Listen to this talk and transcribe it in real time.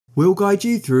We'll guide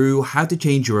you through how to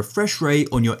change your refresh rate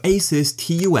on your ASUS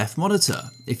TUF monitor.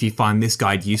 If you find this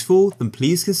guide useful, then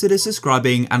please consider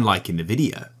subscribing and liking the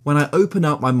video. When I open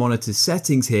up my monitor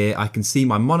settings here, I can see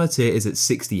my monitor is at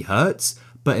 60 Hz,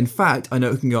 but in fact, I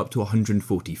know it can go up to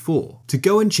 144. To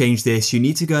go and change this, you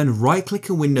need to go and right click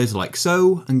on Windows like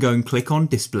so, and go and click on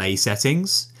Display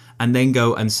Settings, and then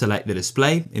go and select the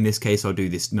display. In this case, I'll do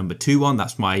this number 2 one,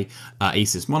 that's my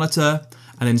ASUS monitor.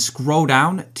 And then scroll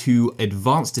down to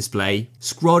Advanced Display,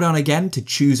 scroll down again to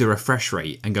choose a refresh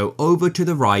rate and go over to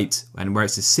the right, and where it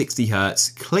says 60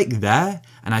 Hz, click there.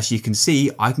 And as you can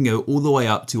see, I can go all the way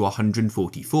up to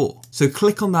 144. So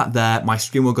click on that there, my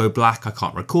screen will go black, I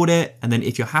can't record it. And then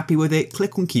if you're happy with it,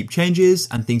 click on Keep Changes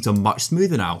and things are much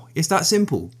smoother now. It's that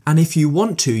simple. And if you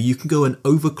want to, you can go and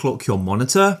overclock your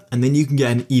monitor and then you can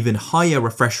get an even higher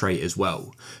refresh rate as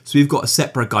well. So we've got a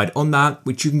separate guide on that,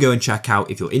 which you can go and check out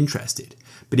if you're interested.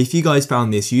 But if you guys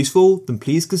found this useful, then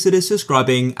please consider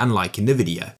subscribing and liking the video.